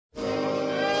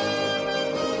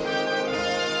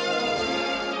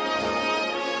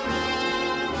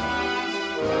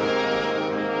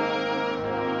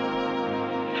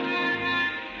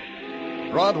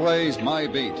Broadway's My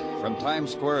Beat, from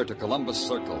Times Square to Columbus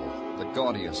Circle, the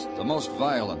gaudiest, the most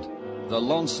violent, the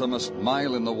lonesomest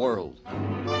mile in the world.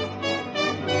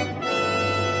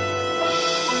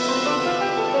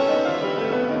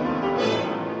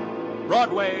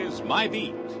 Broadway's My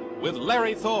Beat, with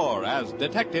Larry Thor as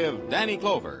Detective Danny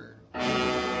Clover.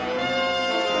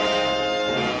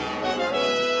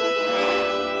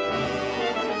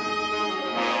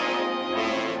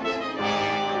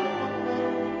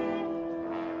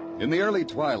 In the early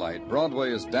twilight,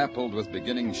 Broadway is dappled with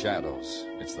beginning shadows.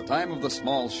 It's the time of the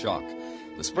small shock.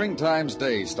 The springtime's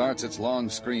day starts its long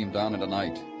scream down into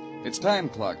night. It's time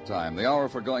clock time, the hour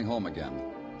for going home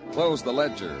again. Close the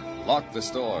ledger, lock the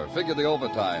store, figure the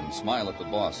overtime, smile at the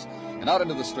boss, and out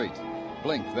into the street.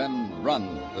 Blink, then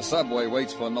run. The subway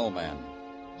waits for no man.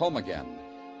 Home again.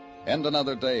 End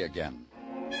another day again.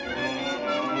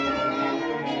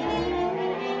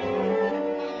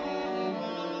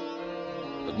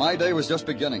 But my day was just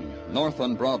beginning, north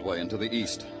on Broadway and to the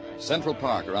east. Central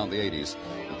Park around the 80s.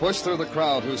 And pushed through the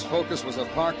crowd whose focus was a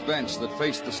park bench that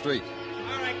faced the street.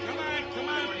 All right, come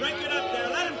on, break it up there,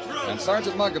 let him through. And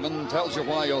Sergeant Muggerman tells you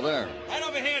why you're there. Right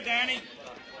over here, Danny.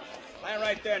 Stand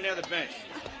right there near the bench.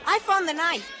 I found the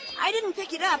knife. I didn't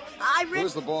pick it up.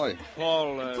 Who's the boy?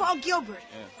 Paul Gilbert.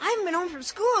 Yeah. I haven't been home from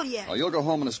school yet. Oh, you'll go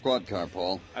home in a squad car,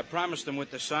 Paul. I promised him with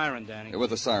the siren, Danny. Yeah, with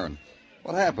the siren.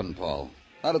 What happened, Paul?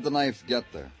 How did the knife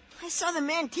get there? I saw the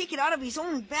man take it out of his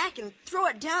own back and throw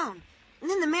it down. And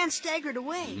then the man staggered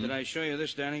away. Did I show you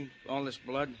this, Danny? All this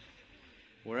blood?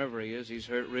 Wherever he is, he's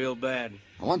hurt real bad.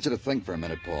 I want you to think for a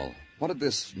minute, Paul. What did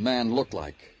this man look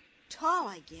like? Tall,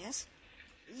 I guess.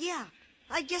 Yeah,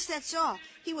 I guess that's all.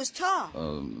 He was tall.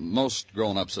 Most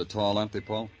grown-ups are tall, aren't they,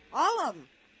 Paul? All of them,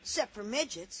 except for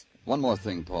midgets. One more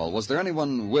thing, Paul. Was there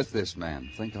anyone with this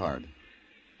man? Think hard.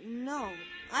 No,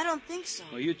 I don't think so.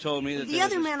 Well, you told me that the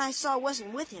other man I saw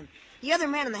wasn't with him. The other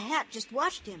man in the hat just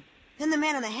watched him. Then the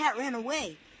man in the hat ran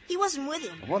away. He wasn't with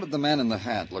him. What did the man in the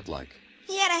hat look like?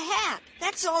 He had a hat.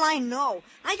 That's all I know.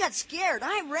 I got scared.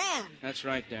 I ran. That's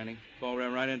right, Danny. Paul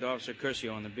ran right into Officer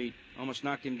Curcio on the beat. Almost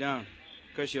knocked him down.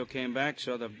 Curcio came back,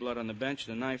 saw the blood on the bench,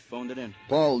 the knife, phoned it in.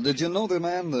 Paul, did you know the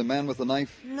man with the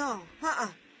knife? No,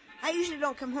 I usually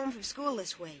don't come home from school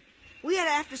this way. We had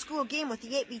an after-school game with the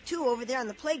 8B2 over there on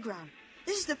the playground.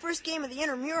 This is the first game of the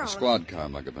intramural. A squad car,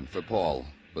 Muggerman, for Paul,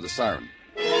 with a siren.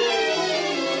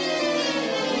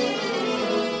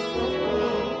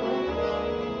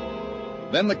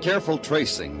 Then the careful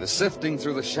tracing, the sifting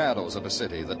through the shadows of a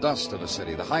city, the dust of a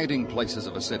city, the hiding places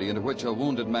of a city into which a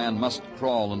wounded man must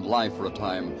crawl and lie for a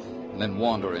time, and then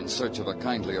wander in search of a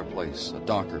kindlier place, a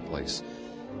darker place,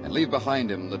 and leave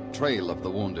behind him the trail of the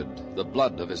wounded, the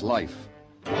blood of his life.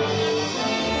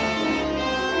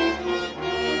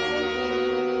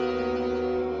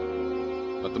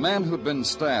 But the man who'd been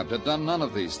stabbed had done none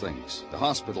of these things. The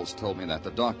hospitals told me that,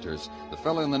 the doctors, the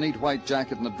fellow in the neat white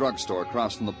jacket in the drugstore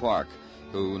across from the park,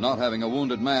 who, not having a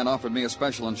wounded man, offered me a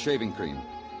special on shaving cream.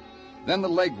 Then the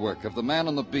legwork of the man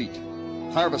on the beat,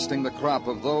 harvesting the crop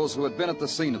of those who had been at the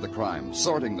scene of the crime,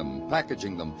 sorting them,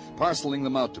 packaging them, parceling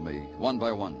them out to me, one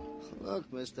by one.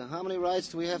 Look, mister, how many rides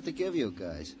do we have to give you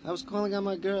guys? I was calling on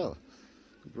my girl.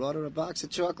 I brought her a box of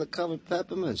chocolate-covered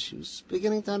peppermints. She was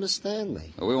beginning to understand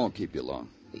me. Oh, we won't keep you long.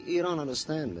 You don't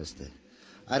understand, mister.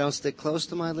 I don't stick close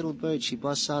to my little bird. She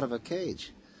busts out of her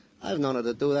cage. I've known her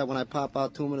to do that when I pop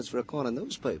out 2 minutes for a corner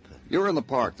newspaper. You were in the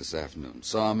park this afternoon.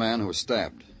 Saw a man who was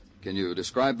stabbed. Can you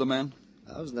describe the man?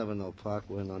 I was never in no park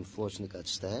where an unfortunate got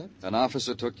stabbed. An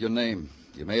officer took your name.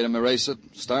 You made him erase it,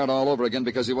 start all over again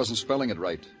because he wasn't spelling it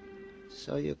right.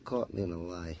 So you caught me in a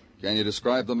lie. Can you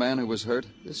describe the man who was hurt?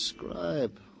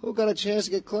 Describe? Who got a chance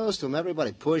to get close to him?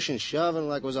 Everybody pushing, shoving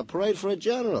like it was a parade for a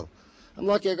general. I'm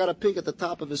lucky I got a peek at the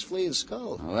top of his fleeing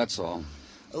skull. Oh, that's all.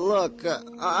 Look,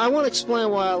 I want to explain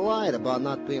why I lied about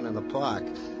not being in the park.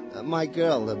 My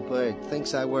girl, the bird,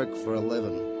 thinks I work for a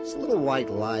living. It's a little white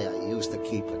lie I used to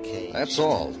keep her caged. That's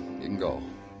all. You can go.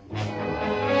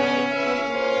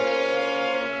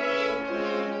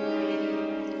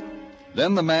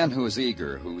 Then the man who is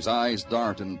eager, whose eyes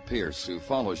dart and pierce, who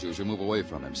follows you as you move away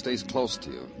from him, stays close to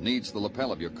you, needs the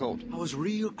lapel of your coat. I was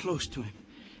real close to him.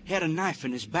 He had a knife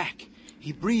in his back.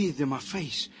 He breathed in my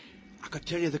face. I could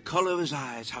tell you the color of his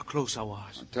eyes, how close I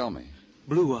was. Now, tell me.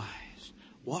 Blue eyes,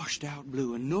 washed out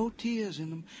blue, and no tears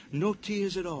in them, no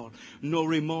tears at all. No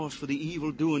remorse for the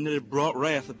evil doing that had brought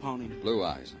wrath upon him. Blue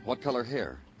eyes. What color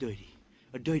hair? Dirty,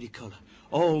 a dirty color,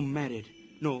 all matted.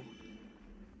 No,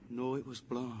 it was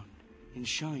blonde and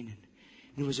shining.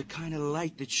 And there was a kind of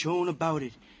light that shone about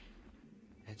it.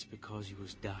 That's because he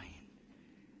was dying.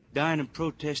 dying in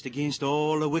protest against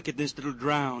all the wickedness that'll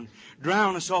drown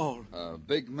us all. A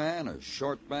big man, a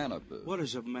short man, What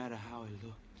does it matter how he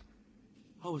looked?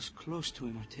 I was close to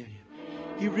him, I tell you.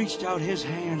 He reached out his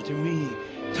hand to me,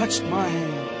 touched my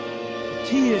hand, the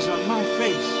tears on my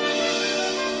face.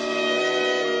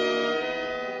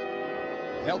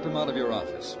 Help him out of your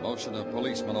office. Motion a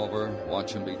policeman over.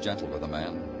 Watch him be gentle with the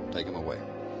man. Take him away.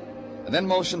 And then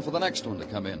motion for the next one to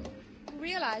come in. I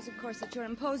realize, of course, that you're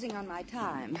imposing on my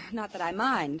time. Not that I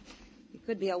mind. It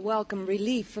could be a welcome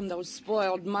relief from those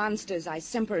spoiled monsters I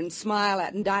simper and smile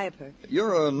at and diaper.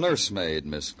 You're a nursemaid,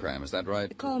 Miss Cram, is that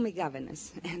right? Call me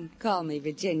governess, and call me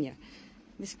Virginia.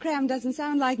 Miss Cram doesn't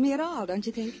sound like me at all, don't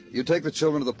you think? You take the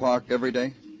children to the park every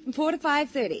day? 4 to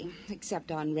 5:30,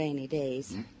 except on rainy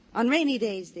days. On rainy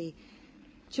days, the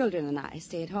children and I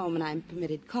stay at home, and I'm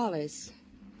permitted callers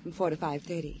from 4 to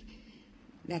 5:30.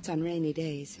 That's on rainy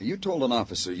days. You told an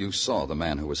officer you saw the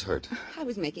man who was hurt. I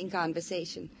was making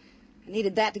conversation. I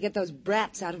needed that to get those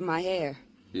brats out of my hair.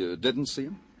 You didn't see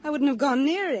him? I wouldn't have gone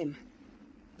near him.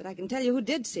 But I can tell you who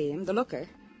did see him, the looker.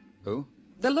 Who?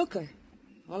 The looker.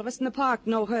 All of us in the park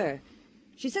know her.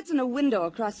 She sits in a window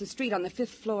across the street on the 5th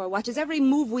floor, watches every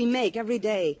move we make every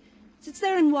day. Sits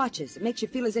there and watches. It makes you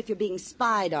feel as if you're being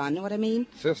spied on, know what I mean?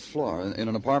 5th floor, in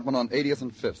an apartment on 80th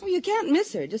and 5th. Oh, you can't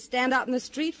miss her. Just stand out in the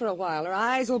street for a while. Her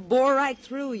eyes will bore right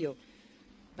through you.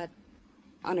 But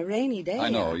on a rainy day... I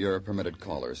know, you're permitted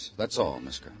callers. That's all,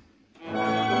 Miss Cram.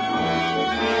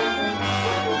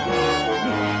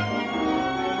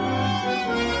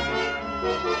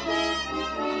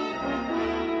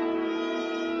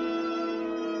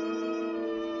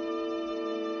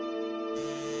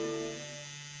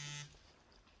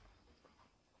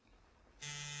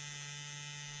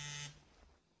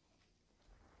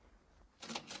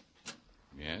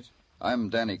 Yes? I'm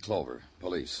Danny Clover,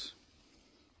 police.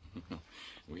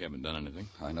 We haven't done anything.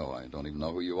 I know. I don't even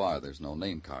know who you are. There's no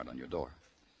name card on your door.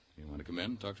 You want to come in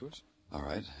and talk to us? All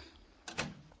right.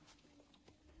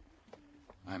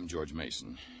 I'm George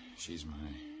Mason. She's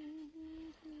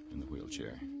in the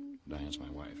wheelchair. Diane's my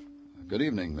wife. Good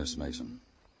evening, Miss Mason.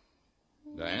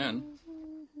 Diane?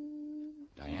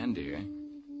 Diane, dear.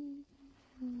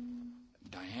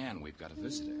 Diane, we've got a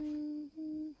visitor.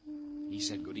 He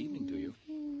said good evening to you.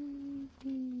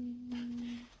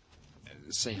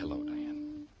 Say hello,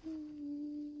 Diane.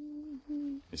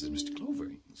 This is Mr.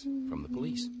 Clover. He's from the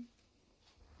police.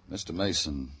 Mr.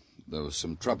 Mason, there was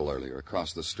some trouble earlier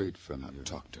across the street from you.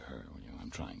 Talk to her, will you?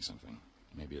 I'm trying something.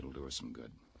 Maybe it'll do her some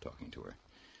good, talking to her.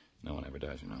 No one ever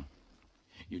does, you know.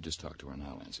 You just talk to her and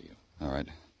I'll answer you. All right.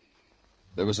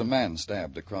 There was a man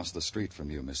stabbed across the street from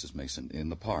you, Mrs. Mason, in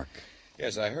the park.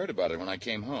 Yes, I heard about it when I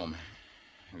came home.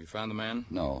 Have you found the man?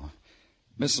 No.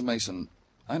 Mrs. Mason,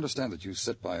 I understand that you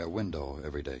sit by a window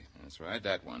every day. That's right,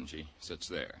 that one. She sits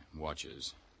there,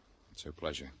 watches. It's her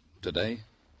pleasure. Today?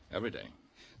 Every day.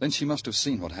 Then she must have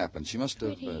seen what happened. She must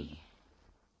have...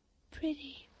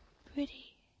 Pretty.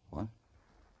 What?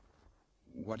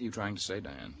 What are you trying to say,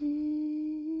 Diane?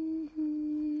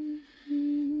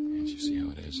 Can't you see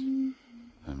how it is?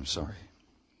 I'm sorry.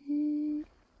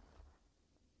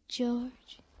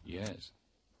 George, Yes.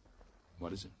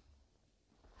 What is it?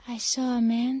 I saw a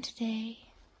man today.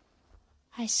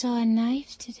 I saw a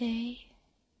knife today.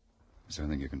 Is there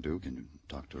anything you can do? Can you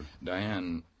talk to her?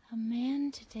 Diane... A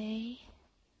man today.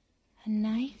 A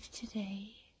knife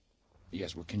today.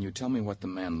 Yes, well, can you tell me what the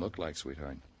man looked like,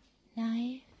 sweetheart?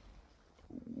 Knife.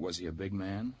 Was he a big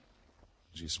man?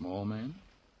 Was he a small man?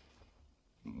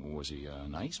 Was he a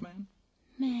nice man?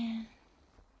 Man.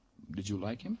 Did you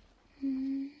like him?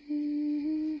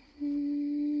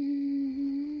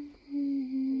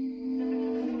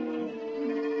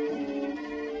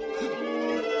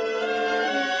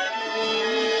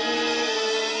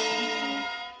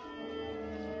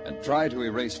 And try to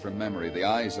erase from memory the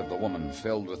eyes of the woman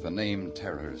filled with the named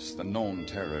terrors, the known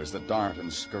terrors that dart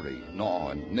and scurry, gnaw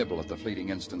and nibble at the fleeting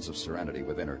instants of serenity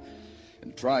within her.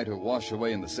 And try to wash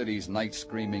away in the city's night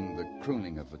screaming the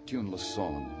crooning of a tuneless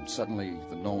song, and suddenly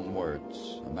the known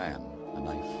words, a man, a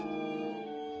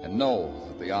knife. And know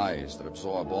that the eyes that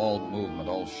absorb all movement,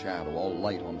 all shadow, all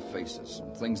light on faces,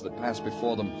 and things that pass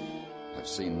before them, have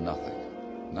seen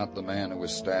nothing. Not the man who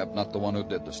was stabbed, not the one who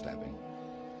did the stabbing.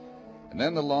 And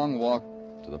then the long walk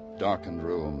to the darkened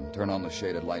room, turn on the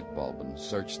shaded light bulb, and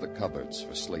search the cupboards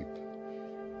for sleep.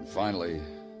 And finally,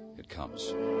 it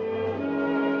comes.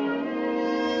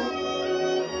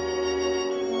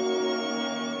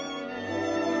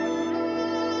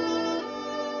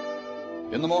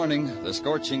 In the morning, the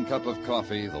scorching cup of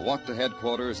coffee, the walk to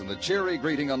headquarters, and the cheery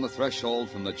greeting on the threshold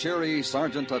from the cheery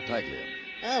Sergeant Tartaglia.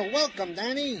 Welcome,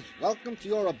 Danny. Welcome to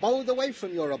your abode away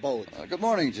from your abode. Good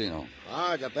morning, Gino.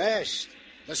 The best.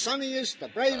 The sunniest, the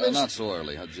bravest. Not so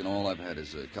early, Gino. All I've had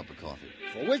is a cup of coffee.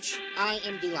 For which I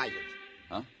am delighted.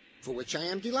 Huh? For which I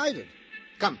am delighted.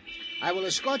 Come, I will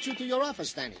escort you to your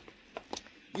office, Danny.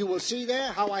 You will see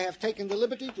there how I have taken the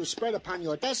liberty to spread upon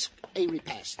your desk a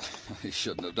repast. You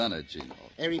shouldn't have done it, Gino.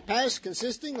 A repast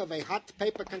consisting of a hot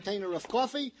paper container of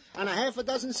coffee and a half a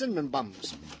dozen cinnamon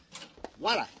buns.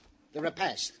 Voila, the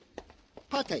repast.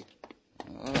 Partake.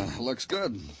 Looks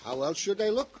good. How else should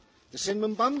they look? The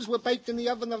cinnamon buns were baked in the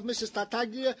oven of Mrs.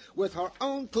 Tartaglia with her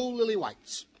own 2 lily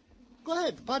whites. Go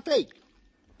ahead, partake.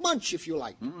 Munch if you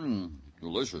like.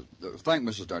 Delicious. Thank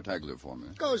Mrs. Tartaglia for me.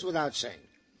 Goes without saying.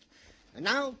 And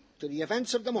now, to the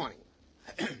events of the morning.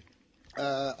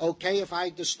 Okay if I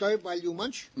disturb while you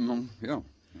munch? Yeah.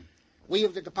 We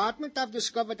of the department have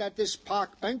discovered that this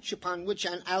park bench upon which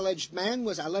an alleged man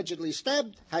was allegedly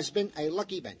stabbed has been a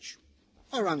lucky bench.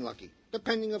 Or unlucky,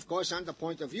 depending, of course, on the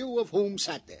point of view of whom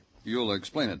sat there. You'll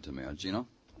explain it to me, Gino?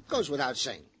 Goes without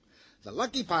saying. The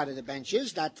lucky part of the bench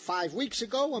is that 5 weeks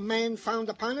ago a man found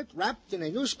upon it, wrapped in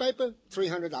a newspaper,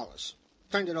 $300.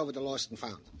 Turned it over to Lost and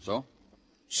Found. So?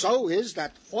 So is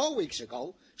that 4 weeks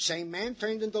ago, same man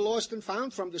turned into Lost and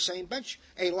Found from the same bench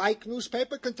a like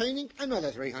newspaper containing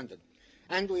another $300.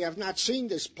 And we have not seen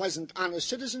this pleasant, honest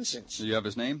citizen since. Do you have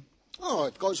his name? Oh,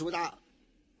 it goes without...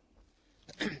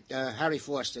 Harry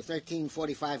Forster,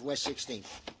 1345 West 16th.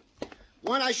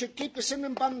 Want I should keep the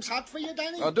cinnamon buns hot for you,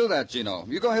 Danny? Do that, Gino.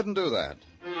 You go ahead and do that.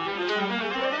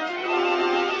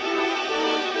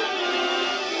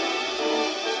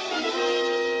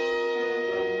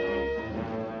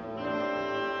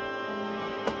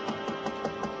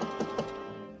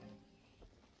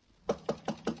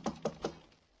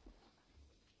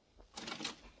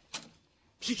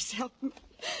 Please help me.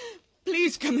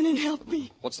 Please come in and help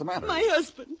me. What's the matter? My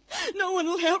husband. No one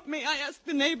will help me. I asked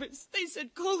the neighbors. They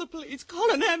said, call the police,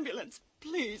 call an ambulance.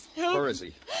 Please help. Where is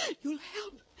he? You'll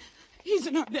help. He's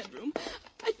in our bedroom.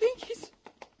 I think he's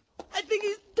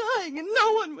dying, and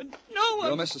no one.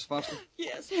 You're Mrs. Foster?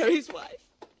 Yes, Harry's wife.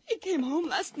 He came home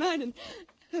last night,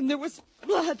 and there was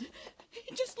blood.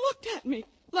 He just looked at me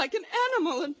like an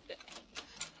animal, and...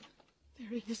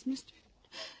 There he is, mister.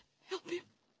 Help him.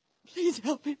 Please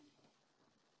help him.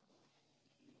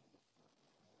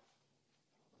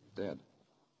 Dead.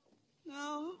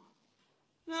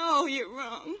 No, you're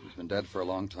wrong. He's been dead for a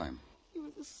long time. He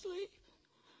was asleep.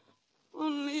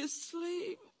 Only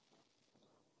asleep.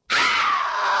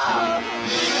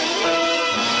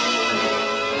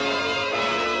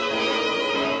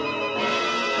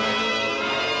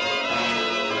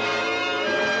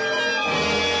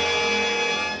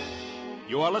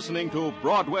 You are listening to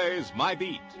Broadway's My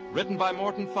Beat, written by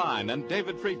Morton Fine and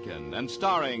David Friedkin, and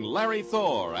starring Larry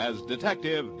Thor as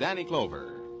Detective Danny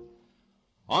Clover.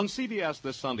 On CBS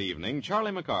this Sunday evening,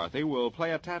 Charlie McCarthy will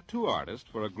play a tattoo artist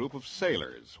for a group of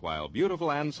sailors, while beautiful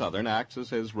Ann Southern acts as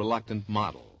his reluctant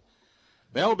model.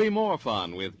 There'll be more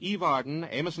fun with Eve Arden,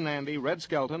 Amos and Andy, Red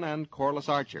Skelton, and Corliss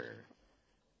Archer.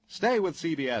 Stay with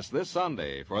CBS this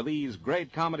Sunday, for these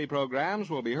great comedy programs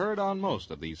will be heard on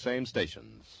most of these same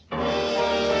stations.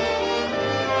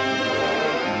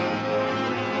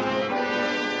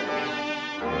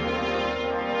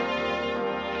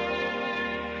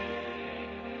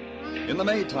 In the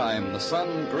Maytime, the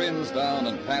sun grins down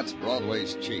and pats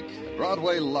Broadway's cheek.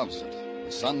 Broadway loves it.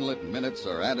 The sunlit minutes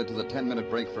are added to the 10-minute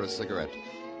break for a cigarette.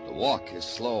 The walk is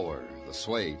slower, the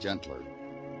sway gentler.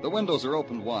 The windows are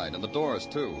opened wide, and the doors,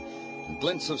 too. And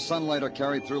glints of sunlight are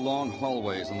carried through long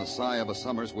hallways in the sigh of a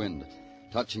summer's wind,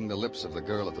 touching the lips of the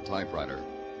girl at the typewriter,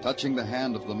 touching the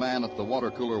hand of the man at the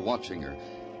water cooler watching her,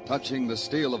 touching the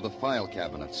steel of the file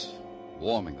cabinets,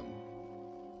 warming them.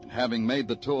 And having made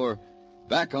the tour,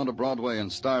 back onto Broadway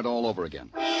and start all over again.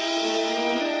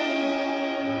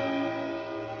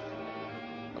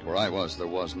 But where I was, there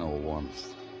was no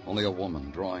warmth. Only a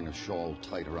woman drawing a shawl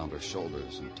tight around her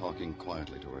shoulders and talking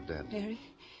quietly to her dead.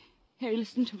 Harry,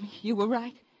 listen to me. You were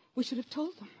right. We should have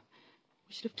told them.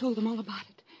 We should have told them all about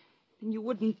it. Then you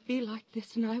wouldn't be like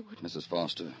this, and I would... Mrs.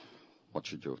 Foster, what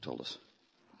should you have told us?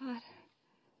 What?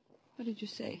 What did you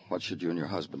say? What should you and your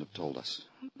husband have told us?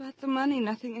 About the money,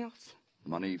 nothing else.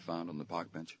 Money found on the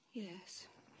park bench? Yes.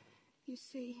 You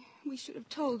see, we should have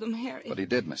told them, Harry. But he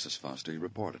did, Mrs. Foster. He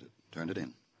reported it, turned it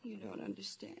in. You don't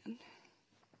understand.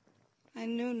 I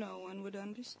knew no one would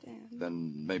understand.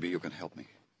 Then maybe you can help me.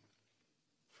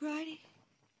 Friday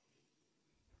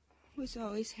was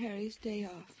always Harry's day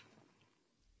off.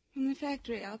 From the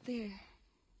factory out there.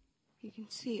 You can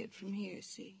see it from here,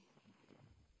 see?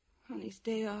 On his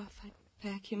day off, I'd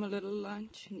pack him a little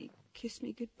lunch, and he'd kiss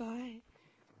me goodbye.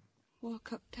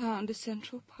 walk uptown to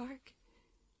Central Park.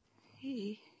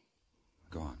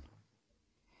 Go on.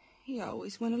 He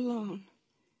always went alone.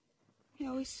 He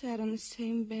always sat on the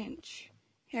same bench.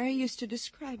 Harry used to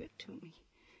describe it to me.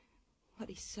 What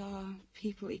he saw,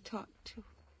 people he talked to.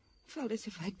 Felt as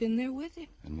if I'd been there with him.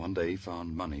 And one day he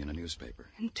found money in a newspaper.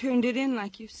 And turned it in,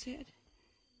 like you said.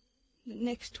 The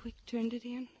next week turned it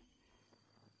in.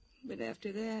 But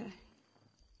after that,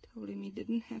 I told him he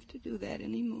didn't have to do that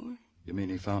anymore. You mean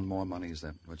he found more money? Is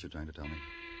that what you're trying to tell me?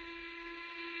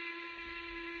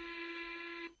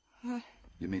 What?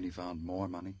 You mean he found more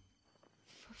money?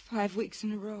 For 5 weeks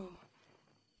in a row.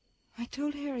 I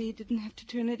told Harry he didn't have to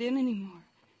turn it in anymore.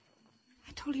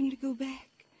 I told him to go back.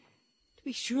 To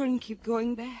be sure and keep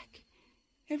going back.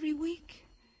 Every week.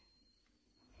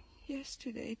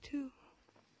 Yesterday, too.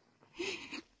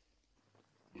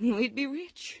 And we'd be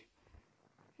rich.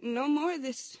 No more of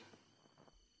this.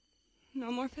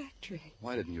 No more factory.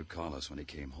 Why didn't you call us when he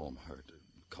came home hurt?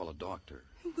 Call a doctor.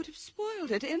 It would have spoiled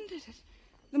it, ended it.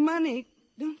 The money,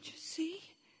 don't you see?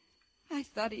 I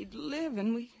thought he'd live,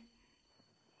 and with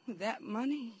that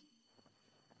money...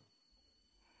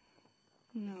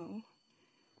 No.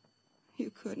 You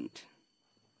couldn't.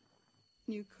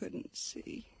 You couldn't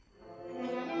see.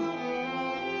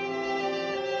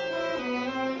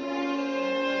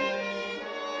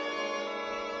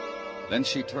 Then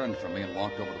she turned from me and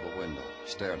walked over to the window,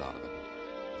 stared out of it.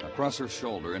 Across her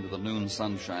shoulder into the noon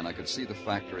sunshine, I could see the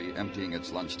factory emptying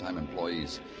its lunchtime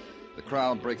employees, the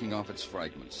crowd breaking off its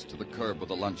fragments, to the curb with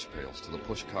the lunch pails, to the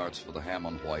push carts for the ham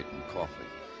on white and coffee.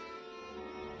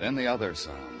 Then the other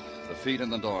sound, the feet in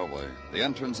the doorway, the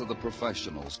entrance of the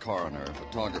professionals, coroner,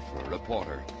 photographer,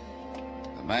 reporter.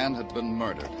 The man had been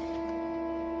murdered.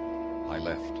 I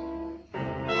left.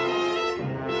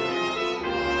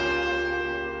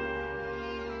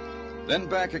 Then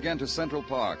back again to Central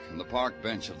Park and the park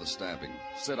bench of the stabbing.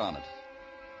 Sit on it.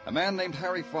 A man named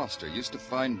Harry Foster used to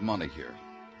find money here,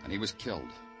 and he was killed.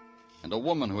 And a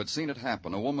woman who had seen it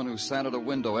happen, a woman who sat at a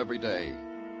window every day.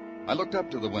 I looked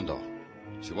up to the window.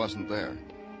 She wasn't there.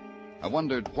 I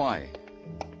wondered why.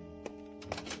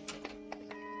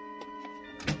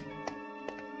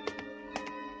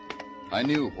 I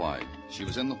knew why. She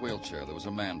was in the wheelchair. There was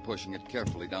a man pushing it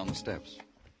carefully down the steps.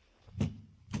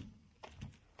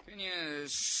 Can you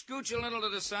scooch a little to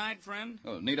the side, friend?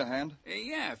 Oh, need a hand?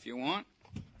 Yeah, if you want.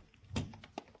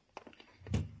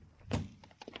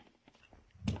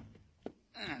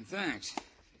 Thanks.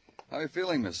 How are you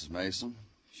feeling, Mrs. Mason?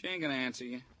 She ain't gonna answer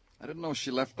you. I didn't know she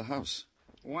left the house.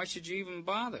 Why should you even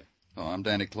bother? Oh, I'm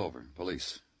Danny Clover,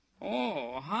 police.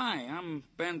 Oh, hi, I'm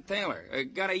Ben Taylor.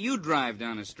 Got a U-drive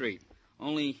down the street.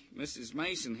 Only Mrs.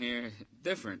 Mason here,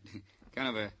 different. Kind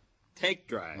of a take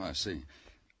drive. Oh, I see.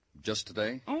 Just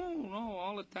today? Oh, no,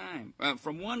 all the time.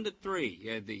 From 1 to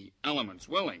 3, the element's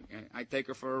willing. I take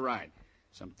her for a ride.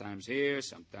 Sometimes here,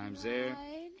 sometimes there.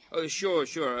 Oh, sure.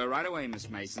 Right away, Miss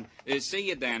Mason. See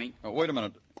you, Danny. Oh, wait a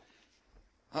minute.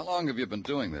 How long have you been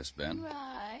doing this, Ben?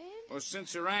 Right. Well,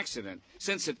 since her accident.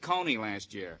 Since at Coney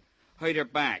last year. Hurt her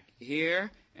back.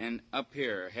 Here and up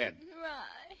here, her head.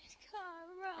 Right,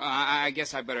 Carl, I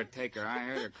guess I better take her. I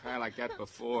heard her cry like that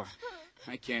before.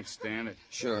 I can't stand it.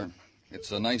 Sure.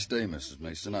 It's a nice day, Mrs.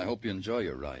 Mason. I hope you enjoy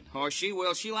your ride. Oh, she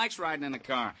will. She likes riding in the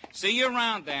car. See you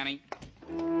around, Danny.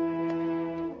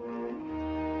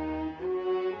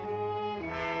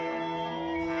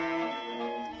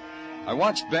 I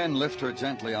watched Ben lift her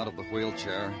gently out of the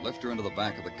wheelchair, lift her into the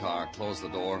back of the car, close the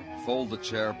door, fold the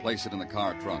chair, place it in the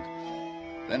car trunk.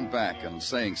 Then back and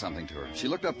saying something to her. She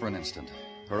looked up for an instant.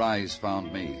 Her eyes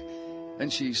found me. Then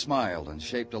she smiled and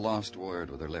shaped a lost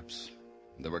word with her lips.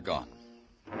 They were gone.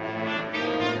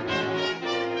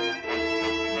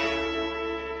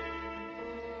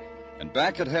 And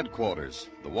back at headquarters,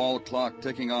 the wall clock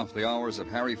ticking off the hours of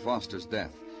Harry Foster's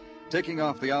death. Ticking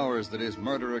off the hours that his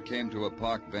murderer came to a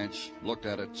park bench, looked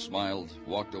at it, smiled,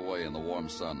 walked away in the warm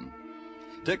sun.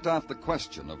 Ticked off the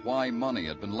question of why money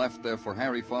had been left there for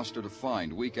Harry Foster to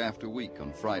find week after week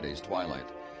on Friday's twilight.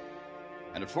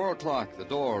 And at 4 o'clock, the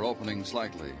door opening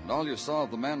slightly, and all you saw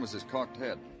of the man was his cocked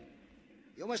head.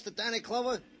 You Mr. Danny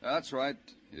Clover? That's right.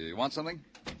 You want something?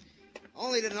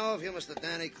 Only to know if you're Mr.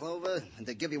 Danny Clover and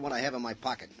to give you what I have in my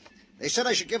pocket. They said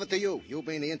I should give it to you, you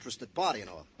being the interested party and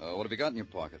all. What have you got in your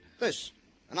pocket? This,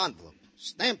 an envelope,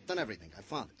 stamped and everything. I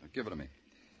found it. Give it to me.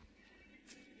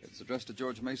 It's addressed to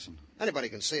George Mason. Anybody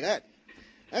can see that.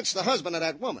 That's the husband of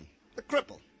that woman, the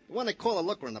cripple, the one they call a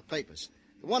looker in the papers,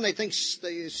 the one they think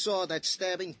they saw that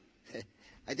stabbing.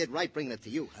 I did right bringing it to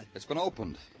you, huh? It's been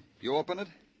opened. You opened it?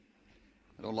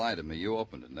 Don't lie to me. You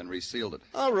opened it and then resealed it.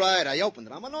 All right, I opened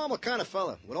it. I'm a normal kind of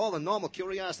fella with all the normal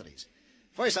curiosities.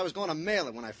 First, I was going to mail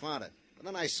it when I found it. But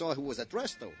then I saw who it was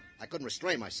addressed to. I couldn't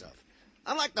restrain myself.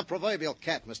 I'm like the proverbial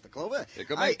cat, Mr. Clover. It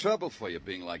could make trouble for you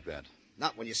being like that.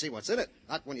 Not when you see what's in it.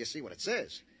 Not when you see what it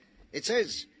says. It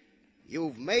says,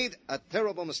 you've made a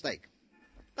terrible mistake.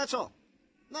 That's all.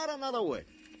 Not another word.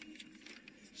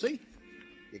 See?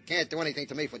 You can't do anything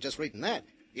to me for just reading that.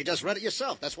 You just read it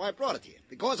yourself. That's why I brought it to you.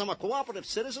 Because I'm a cooperative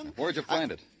citizen. Where'd you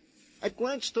find it? At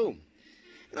Grant's tomb.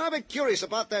 You know, I've been curious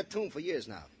about that tomb for years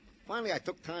now. Finally, I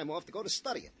took time off to go to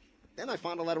study it. Then I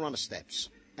found a letter on the steps.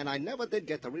 And I never did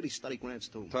get to really study Grant's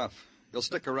tomb. Tough. You'll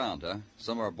stick around, huh?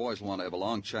 Some of our boys want to have a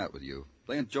long chat with you.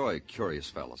 They enjoy curious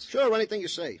fellas. Sure, anything you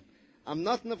say. I'm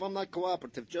nothing if I'm not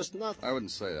cooperative. Just nothing. I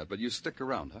wouldn't say that, but you stick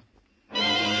around, huh?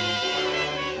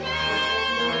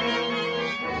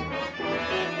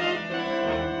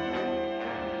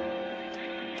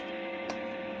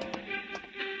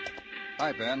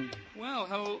 Hi, Ben. Well,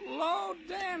 hello,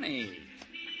 Danny.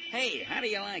 Hey, how do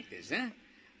you like this, huh?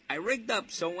 I rigged up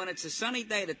so when it's a sunny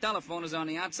day, the telephone is on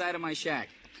the outside of my shack.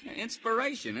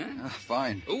 Inspiration, huh?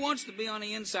 Fine. Who wants to be on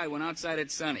the inside when outside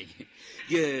it's sunny?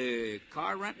 You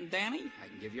car renting, Danny? I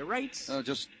can give you rates.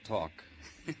 Just talk.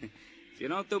 If you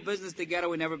don't do business together,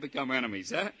 we never become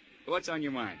enemies, huh? What's on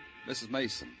your mind? Mrs.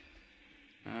 Mason.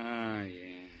 Oh,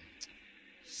 yeah.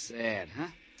 Sad, huh?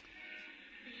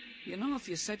 You know, if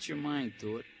you set your mind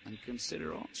to it and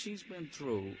consider all she's been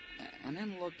through, and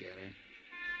then look at her,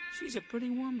 she's a pretty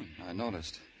woman. I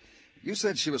noticed. You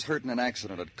said she was hurt in an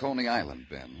accident at Coney Island,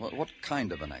 Ben. What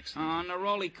kind of an accident? On the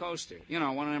roller coaster. You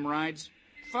know, one of them rides.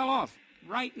 Fell off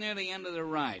right near the end of the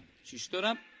ride. She stood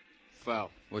up, fell.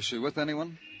 Was she with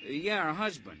anyone? Yeah, her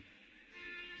husband.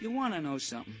 You want to know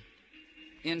something?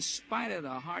 In spite of the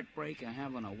heartbreak of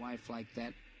having a wife like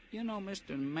that, you know,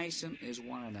 Mr. Mason is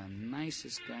one of the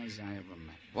nicest guys I ever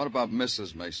met. What about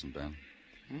Mrs. Mason, Ben?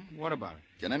 What about her?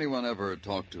 Can anyone ever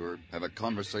talk to her, have a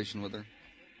conversation with her?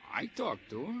 I talked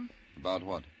to her. About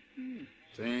what?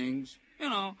 Things. You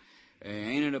know,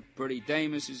 ain't it a pretty day,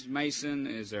 Mrs. Mason?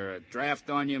 Is there a draft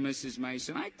on you, Mrs.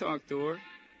 Mason? I talked to her.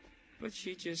 But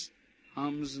she just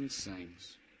hums and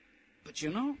sings. But you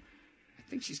know, I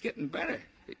think she's getting better.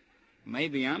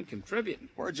 Maybe I'm contributing.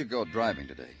 Where'd you go driving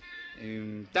today?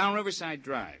 Down Riverside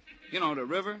Drive. You know, the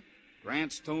river,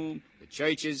 Grant's tomb, the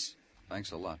churches.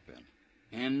 Thanks a lot, Ben.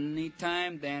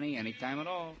 Anytime, Danny, anytime at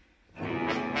all.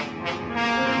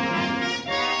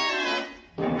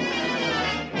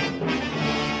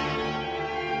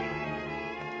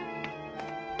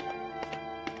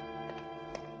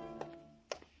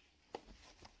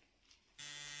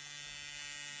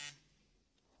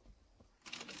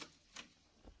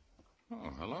 Oh,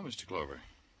 hello, Mr. Clover.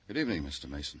 Good evening, Mr.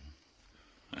 Mason.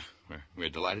 We're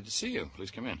delighted to see you.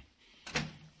 Please come in.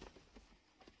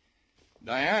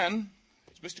 Diane,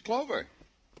 it's Mr. Clover.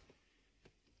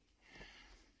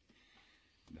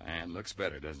 Diane looks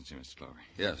better, doesn't she, Mr. Clover?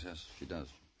 Yes, she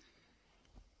does.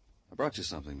 I brought you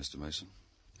something, Mr. Mason.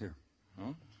 Here.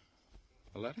 Oh?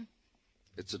 A letter?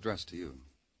 It's addressed to you.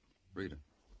 Read it.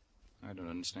 I don't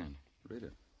understand. Read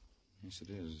it. Yes, it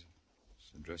is.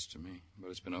 It's addressed to me, but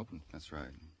it's been opened. That's right.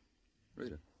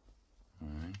 Read it. All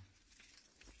right.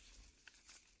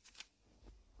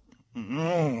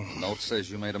 No. Note says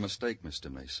you made a mistake,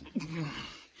 Mr. Mason.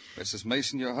 Mrs.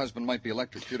 Mason, your husband might be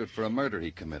electrocuted for a murder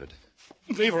he committed.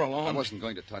 Leave her alone. I wasn't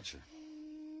going to touch her.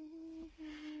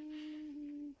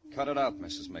 Cut it out,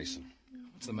 Mrs. Mason.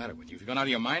 What's the matter with you? Have you gone out of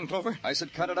your mind, Clover? I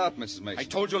said cut it out, Mrs. Mason. I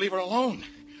told you leave her alone.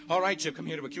 All right, you've come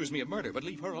here to accuse me of murder, but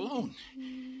leave her alone.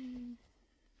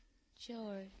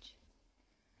 George.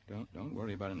 Don't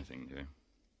worry about anything, dear.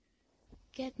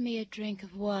 Get me a drink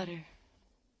of water.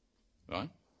 What?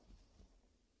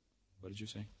 What did you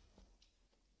say?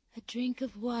 A drink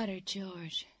of water,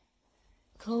 George.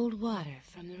 Cold water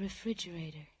from the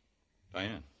refrigerator.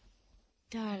 Diane.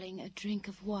 Darling, a drink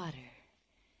of water.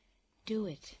 Do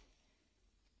it.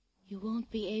 You won't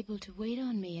be able to wait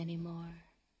on me anymore.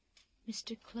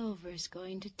 Mr. Clover's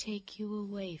going to take you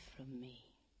away from me.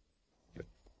 You're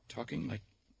talking like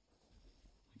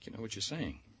you know what you're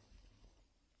saying.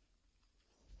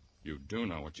 You do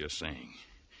know what you're saying.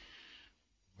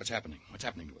 What's happening? What's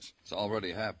happening to us? It's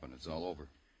already happened. It's all over.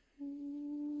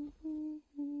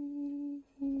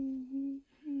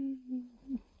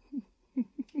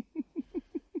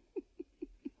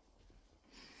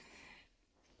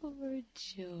 Poor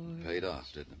George. Paid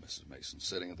off, didn't it, Mrs. Mason?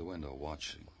 Sitting at the window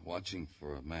watching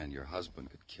for a man your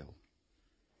husband could kill.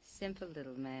 Simple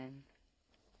little man.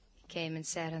 He came and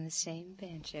sat on the same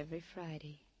bench every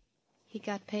Friday. He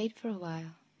got paid for a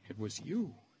while. It was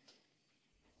you.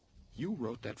 You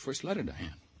wrote that first letter,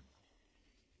 Diane.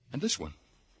 And this one.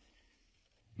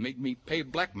 Made me pay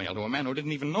blackmail to a man who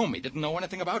didn't even know me, didn't know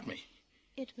anything about me.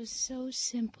 It was so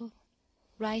simple.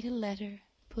 Write a letter,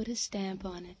 put a stamp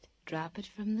on it, drop it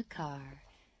from the car.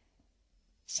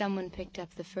 Someone picked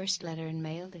up the first letter and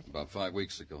mailed it. About 5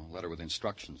 weeks ago. A letter with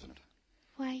instructions in it.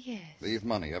 Why, yes. Leave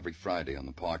money every Friday on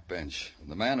the park bench.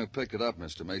 And the man who picked it up,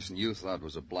 Mr. Mason, you thought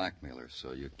was a blackmailer,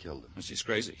 so you killed him. She's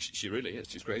crazy. She really is.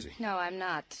 She's crazy. No, I'm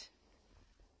not.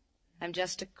 I'm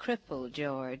just a cripple,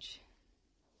 George.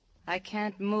 I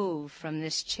can't move from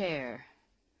this chair.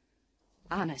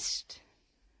 Honest.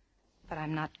 But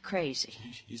I'm not crazy.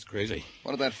 She's crazy.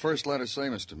 What did that first letter say,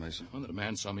 Mr. Mason? Well, that a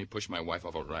man saw me push my wife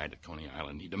off a ride at Coney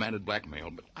Island. He demanded blackmail,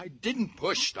 but I didn't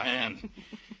push, Diane.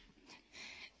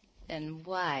 Then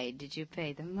why did you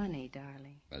pay the money,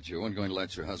 darling? That you weren't going to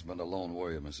let your husband alone,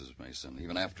 were you, Mrs. Mason?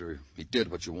 Even after he did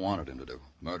what you wanted him to do,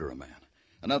 murder a man.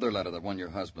 Another letter, that one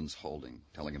your husband's holding,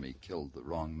 telling him he killed the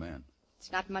wrong man.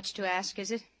 It's not much to ask,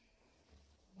 is it?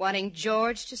 Wanting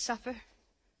George to suffer?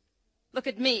 Look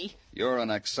at me. You're an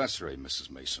accessory,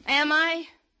 Mrs. Mason. Am I?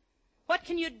 What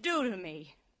can you do to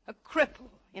me? A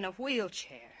cripple in a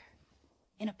wheelchair.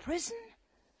 In a prison?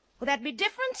 Will that be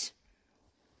different?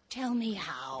 Tell me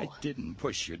how. I didn't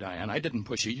push you, Diane. I didn't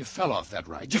push you. You fell off that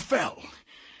ride. You fell.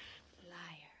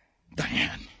 Liar.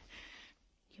 Diane.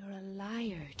 You're a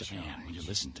liar, George. Diane, will you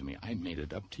listen to me? I made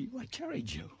it up to you. I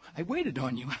carried you. I waited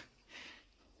on you.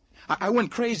 I went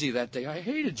crazy that day. I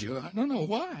hated you. I don't know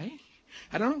why.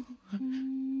 I don't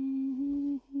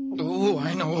know. Oh,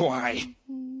 I know why.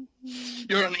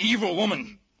 You're an evil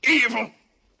woman. Evil.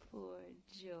 Poor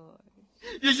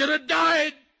George. You should have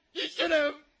died. You should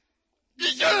have. You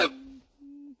should have.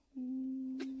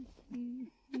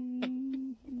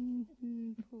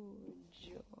 Poor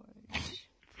George.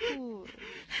 Poor.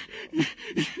 You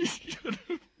should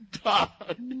have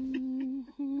died.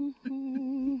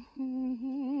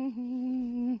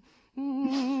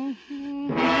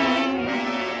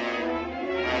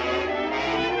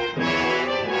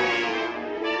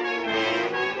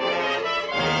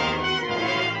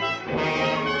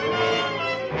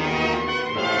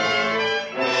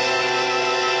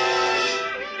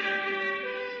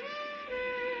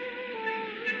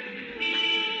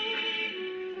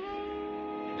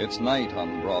 It's night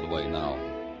on Broadway now.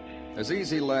 There's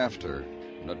easy laughter,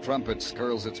 and a trumpet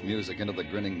skirls its music into the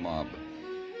grinning mob.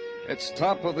 It's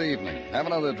top of the evening. Have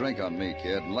another drink on me,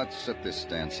 kid, and let's sit this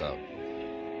dance out.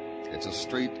 It's a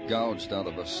street gouged out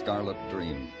of a scarlet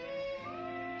dream.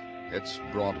 It's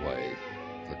Broadway,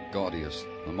 the gaudiest,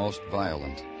 the most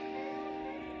violent,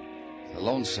 the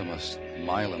lonesomest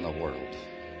mile in the world.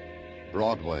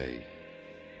 Broadway,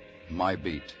 my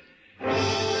beat.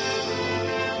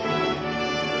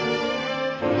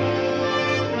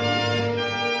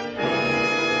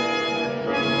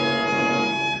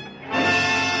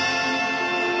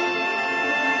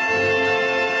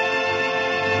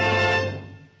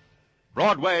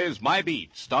 Broadway's My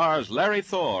Beat stars Larry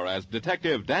Thor as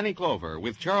Detective Danny Clover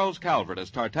with Charles Calvert as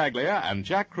Tartaglia and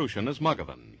Jack Crucian as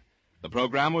Muggavan. The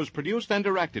program was produced and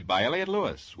directed by Elliott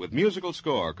Lewis, with musical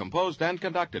score composed and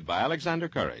conducted by Alexander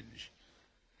Courage.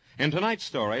 In tonight's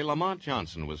story, Lamont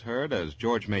Johnson was heard as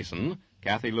George Mason,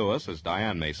 Kathy Lewis as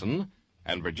Diane Mason,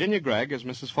 and Virginia Gregg as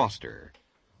Mrs. Foster.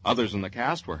 Others in the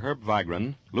cast were Herb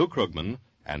Vigran, Lou Krugman,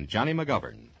 and Johnny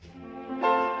McGovern.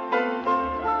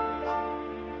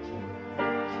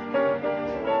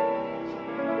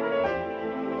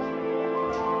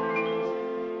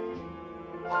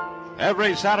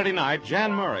 Every Saturday night,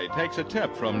 Jan Murray takes a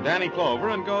tip from Danny Clover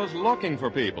and goes looking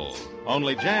for people.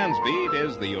 Only Jan's beat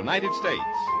is the United States.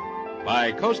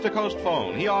 By coast-to-coast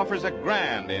phone, he offers a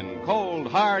grand in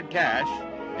cold, hard cash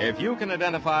if you can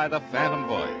identify the phantom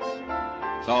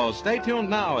voice. So stay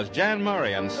tuned now as Jan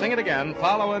Murray and Sing It Again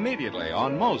follow immediately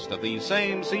on most of these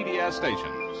same CBS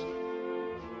stations.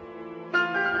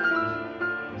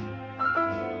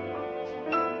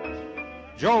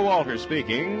 Joe Walter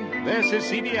speaking. This is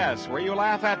CBS, where you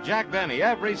laugh at Jack Benny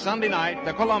every Sunday night,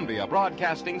 the Columbia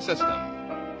Broadcasting System.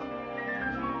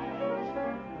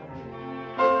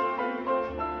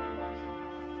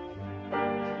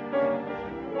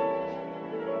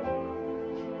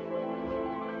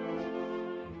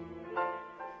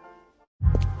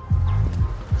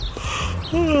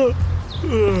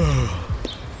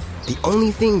 The only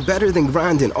thing better than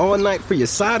grinding all night for your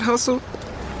side hustle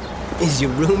is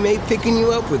your roommate picking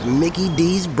you up with Mickey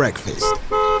D's breakfast.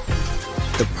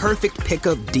 The perfect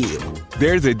pickup deal.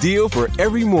 There's a deal for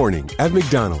every morning at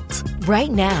McDonald's. Right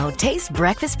now, taste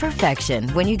breakfast perfection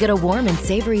when you get a warm and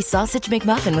savory sausage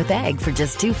McMuffin with egg for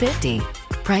just $2.50.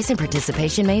 Price and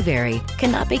participation may vary.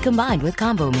 Cannot be combined with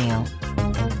combo meal.